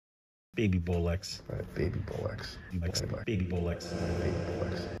Baby Bolex. Right, baby Bolex. Baby Bolex. Baby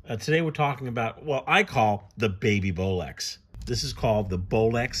Bolex. Today we're talking about what I call the Baby Bolex. This is called the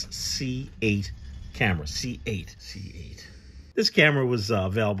Bolex C8 camera. C8. This camera was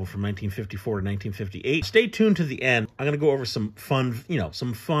available from 1954 to 1958. Stay tuned to the end. I'm going to go over some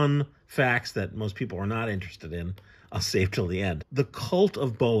fun facts that most people are not interested in. I'll save till the end. The cult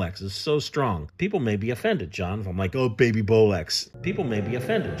of Bolex is so strong. People may be offended, John, if I'm like, oh, baby Bolex. People may be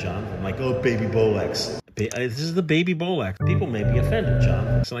offended, John, if I'm like, oh, baby Bolex. This is the baby Bolex. People may be offended,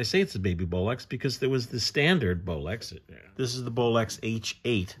 John. So I say it's the baby Bolex because there was the standard Bolex. This is the Bolex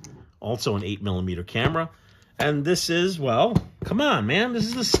H8, also an 8mm camera. And this is, well, come on, man. This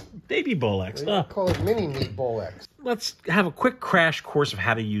is the baby Bolex. Call it mini Bolex. Let's have a quick crash course of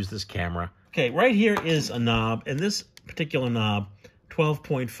how to use this camera. Okay, right here is a knob, and this particular knob,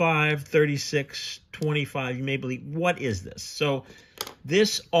 12.5, 36, 25, you may believe, what is this? So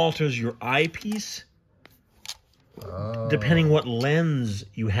this alters your eyepiece depending what lens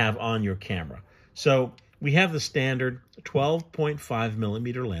you have on your camera. So we have the standard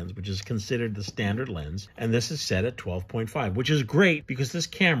 12.5mm lens, which is considered the standard lens, and this is set at 12.5, which is great because this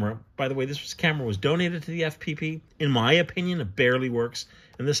camera, by the way, this camera was donated to the FPP. In my opinion, it barely works,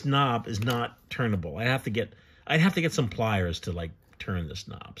 and this knob is not turnable. I'd have to get some pliers to like turn this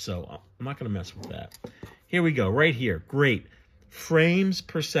knob, so I'm not going to mess with that. Here we go, right here. Great. Frames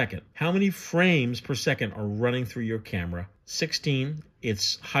per second. How many frames per second are running through your camera? 16.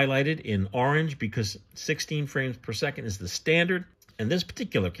 It's highlighted in orange because 16 frames per second is the standard. And this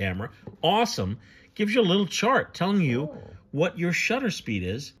particular camera, awesome, gives you a little chart telling you what your shutter speed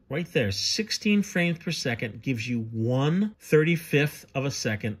is. Right there, 16 frames per second gives you 1/35 of a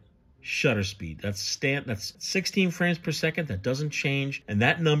second shutter speed. That's 16 frames per second. That doesn't change. And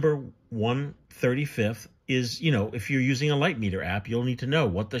that number, 1/35, is, if you're using a light meter app, you'll need to know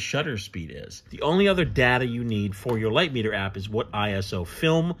what the shutter speed is. The only other data you need for your light meter app is what ISO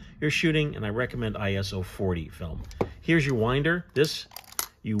film you're shooting, and I recommend ISO 40 film. Here's your winder.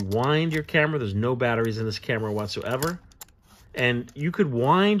 You wind your camera. There's no batteries in this camera whatsoever. And you could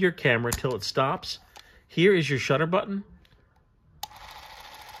wind your camera till it stops. Here is your shutter button.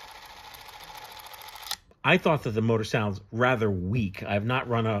 I thought that the motor sounds rather weak. I have not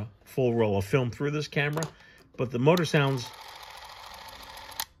run a full roll of film through this camera, but the motor sounds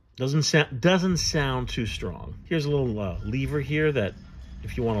doesn't sound too strong. Here's a little lever here that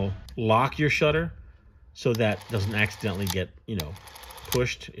if you want to lock your shutter so that doesn't accidentally get,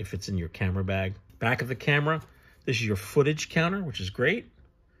 pushed if it's in your camera bag. Back of the camera, this is your footage counter, which is great.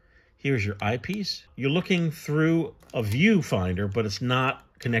 Here's your eyepiece. You're looking through a viewfinder, but it's not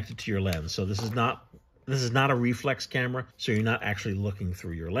connected to your lens. So this is not a reflex camera, so you're not actually looking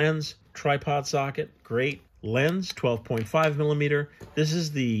through your lens. Tripod socket, great. Lens, 12.5mm. This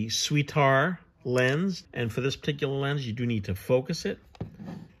is the Sweetar lens, and for this particular lens, you do need to focus it,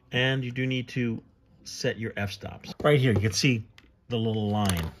 and you do need to set your f-stops. Right here, you can see the little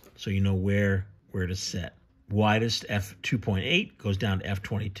line, so you know where to set. Widest f2.8 goes down to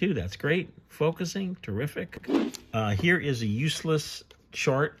f22. That's great. Focusing, terrific. Here is a useless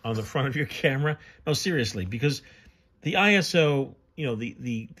chart on the front of your camera. No, seriously, because the ISO,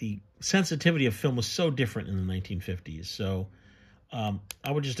 the sensitivity of film was so different in the 1950s. So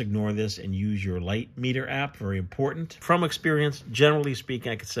I would just ignore this and use your light meter app. Very important. From experience, generally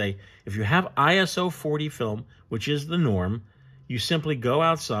speaking, I could say if you have ISO 40 film, which is the norm, you simply go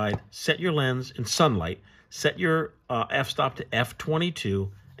outside, set your lens in sunlight, set your f-stop to f22,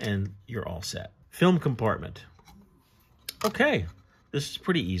 and you're all set. Film compartment. Okay. This is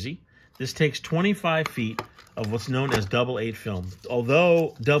pretty easy. This takes 25 feet of what's known as double-8 film.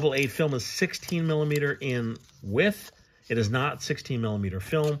 Although double-8 film is 16mm in width, it is not 16mm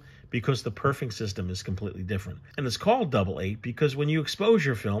film because the perfing system is completely different. And it's called double-8 because when you expose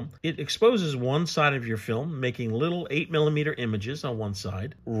your film, it exposes one side of your film, making little 8mm images on one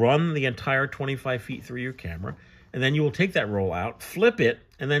side, run the entire 25 feet through your camera, and then you will take that roll out, flip it,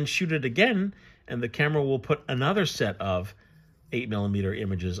 and then shoot it again, and the camera will put another set of 8mm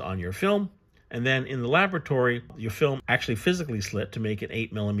images on your film, and then in the laboratory, your film actually physically slit to make an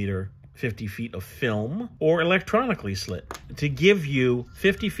 8mm 50 feet of film, or electronically slit to give you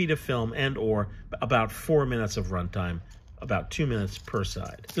 50 feet of film and or about 4 minutes of runtime, about 2 minutes per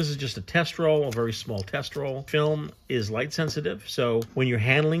side. This is just a test roll, a very small test roll. Film is light sensitive, so when you're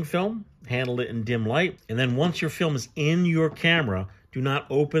handling film, handle it in dim light, and then once your film is in your camera, do not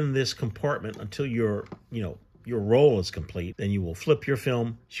open this compartment until your roll is complete. Then you will flip your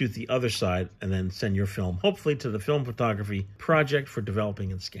film, shoot the other side, and then send your film, hopefully, to the film photography project for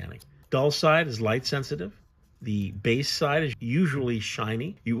developing and scanning. Dull side is light sensitive. The base side is usually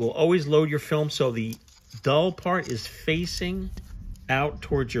shiny. You will always load your film so the dull part is facing out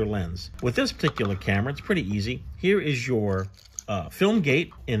towards your lens. With this particular camera, it's pretty easy. Here is your film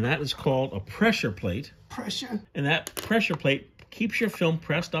gate, and that is called a pressure plate. Pressure? And that pressure plate keeps your film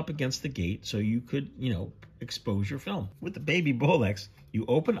pressed up against the gate so you could, you know, expose your film. With the baby Bolex, you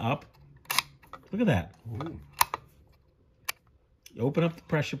open up. Look at that. Ooh. You open up the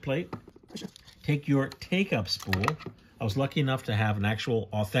pressure plate. Take your take-up spool. I was lucky enough to have an actual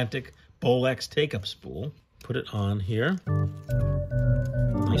authentic Bolex take-up spool. Put it on here.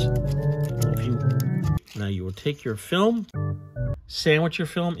 Nice. Now you will take your film, sandwich your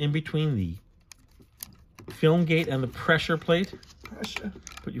film in between the film gate and the pressure plate. Pressure.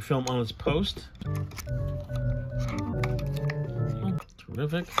 Put your film on its post.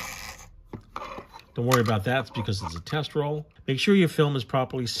 Terrific. Don't worry about that, it's because it's a test roll. Make sure your film is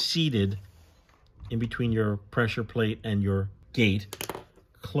properly seated in between your pressure plate and your gate.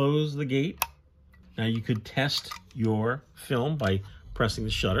 Close the gate. Now you could test your film by pressing the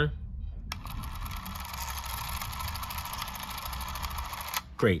shutter.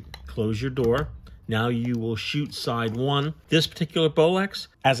 Great. Close your door. Now you will shoot side one. This particular Bolex,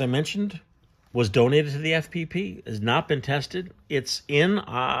 as I mentioned, was donated to the FPP, has not been tested. It's in,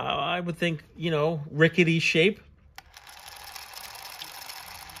 I would think, you know, rickety shape.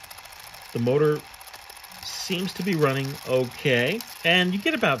 The motor seems to be running okay. And you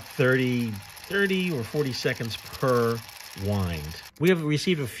get about 30 or 40 seconds per wind. We have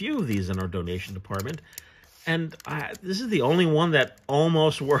received a few of these in our donation department. And this is the only one that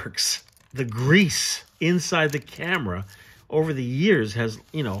almost works. The grease inside the camera over the years has,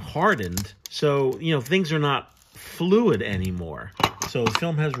 you know, hardened. So, you know, things are not fluid anymore. So the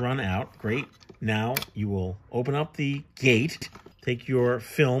film has run out. Great. Now you will open up the gate, take your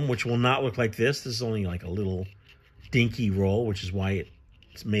film, which will not look like this. This is only like a little dinky roll, which is why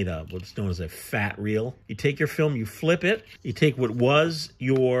it's made of what's known as a fat reel. You take your film, you flip it. You take what was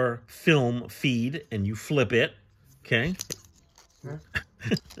your film feed and you flip it. Okay. Yeah.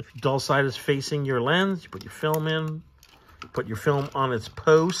 Dull side is facing your lens. You put your film in. Put your film on its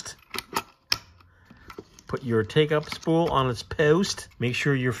post. Put your take-up spool on its post. Make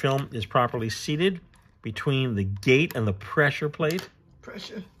sure your film is properly seated between the gate and the pressure plate.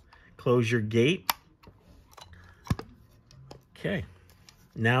 Pressure. Close your gate. Okay.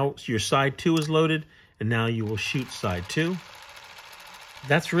 Now your side 2 is loaded, and now you will shoot side 2.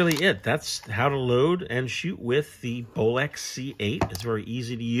 That's really it. That's how to load and shoot with the Bolex C8. It's very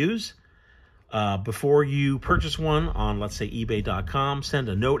easy to use. Before you purchase one on, let's say, eBay.com, send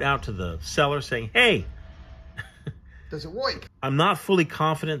a note out to the seller saying, hey, does it work? I'm not fully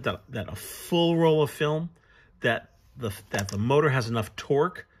confident that a full roll of film, that the motor has enough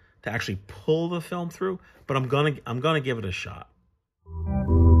torque to actually pull the film through, but I'm gonna give it a shot.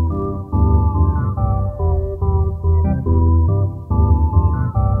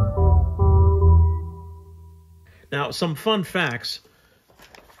 Now, some fun facts.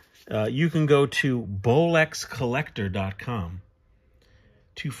 You can go to bolexcollector.com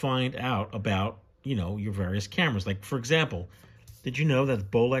to find out about, you know, your various cameras. Like, for example, did you know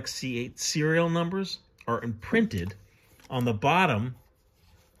that Bolex C8 serial numbers are imprinted on the bottom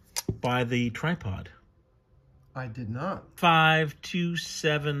by the tripod? I did not.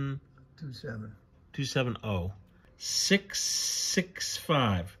 527 27. 270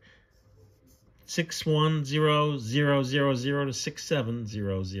 665 61000 to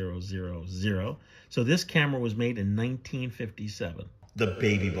 6700000. So this camera was made in 1957. The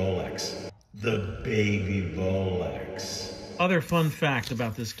baby Bolex. The baby Bolex. Other fun fact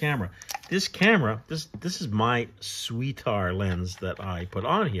about this camera. This camera, this is my sweetheart lens that I put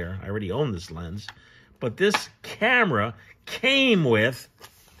on here. I already own this lens. But this camera came with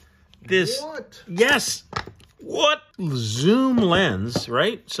this. What? Yes. What? Zoom lens,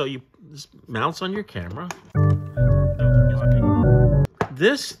 right? So this mounts on your camera.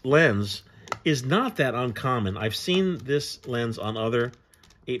 This lens is not that uncommon. I've seen this lens on other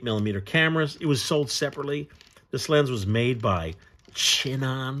 8mm cameras. It was sold separately. This lens was made by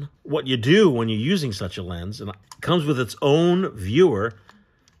Chinon. What you do when you're using such a lens, and it comes with its own viewer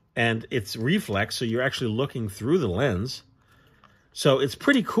and it's reflex, so you're actually looking through the lens. So it's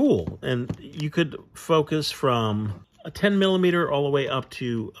pretty cool, and you could focus from a 10mm all the way up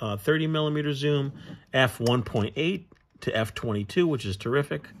to 30mm zoom, f1.8 to f22, which is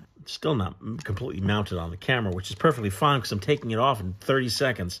terrific. It's still not completely mounted on the camera, which is perfectly fine because I'm taking it off in 30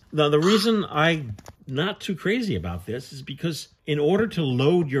 seconds. Now, the reason I'm not too crazy about this is because in order to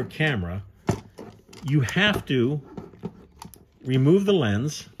load your camera, you have to remove the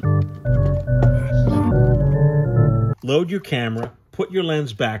lens. load your camera, put your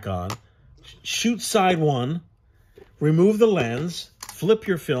lens back on, shoot side one, remove the lens, flip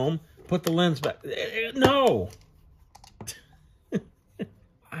your film, put the lens back. No.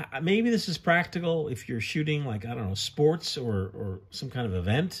 Maybe this is practical if you're shooting, like, I don't know, sports or some kind of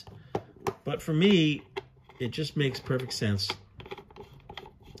event. But for me, it just makes perfect sense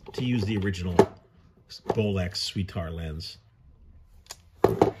to use the original Bolex Sweetheart lens.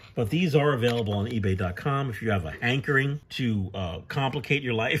 But these are available on eBay.com if you have a hankering to complicate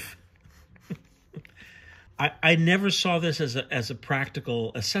your life. I never saw this as a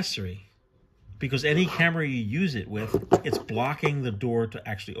practical accessory, because any camera you use it with, it's blocking the door to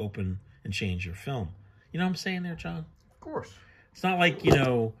actually open and change your film. You know what I'm saying there, John? Of course. It's not like, you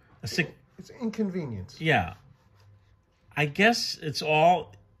know, It's inconvenience. Yeah. I guess it's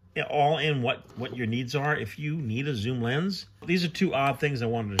all in what your needs are. If you need a zoom lens, these are two odd things I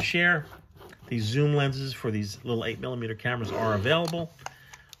wanted to share. These zoom lenses for these little 8mm cameras are available.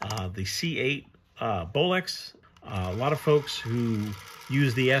 The C8 Bolex. A lot of folks who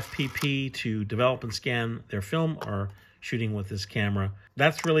use the FPP to develop and scan their film are shooting with this camera.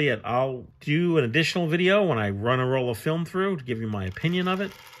 That's really it. I'll do an additional video when I run a roll of film through to give you my opinion of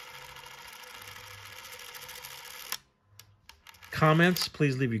it. Comments,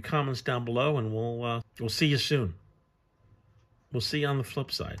 please leave your comments down below, and we'll see you soon. We'll see you on the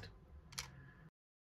flip side.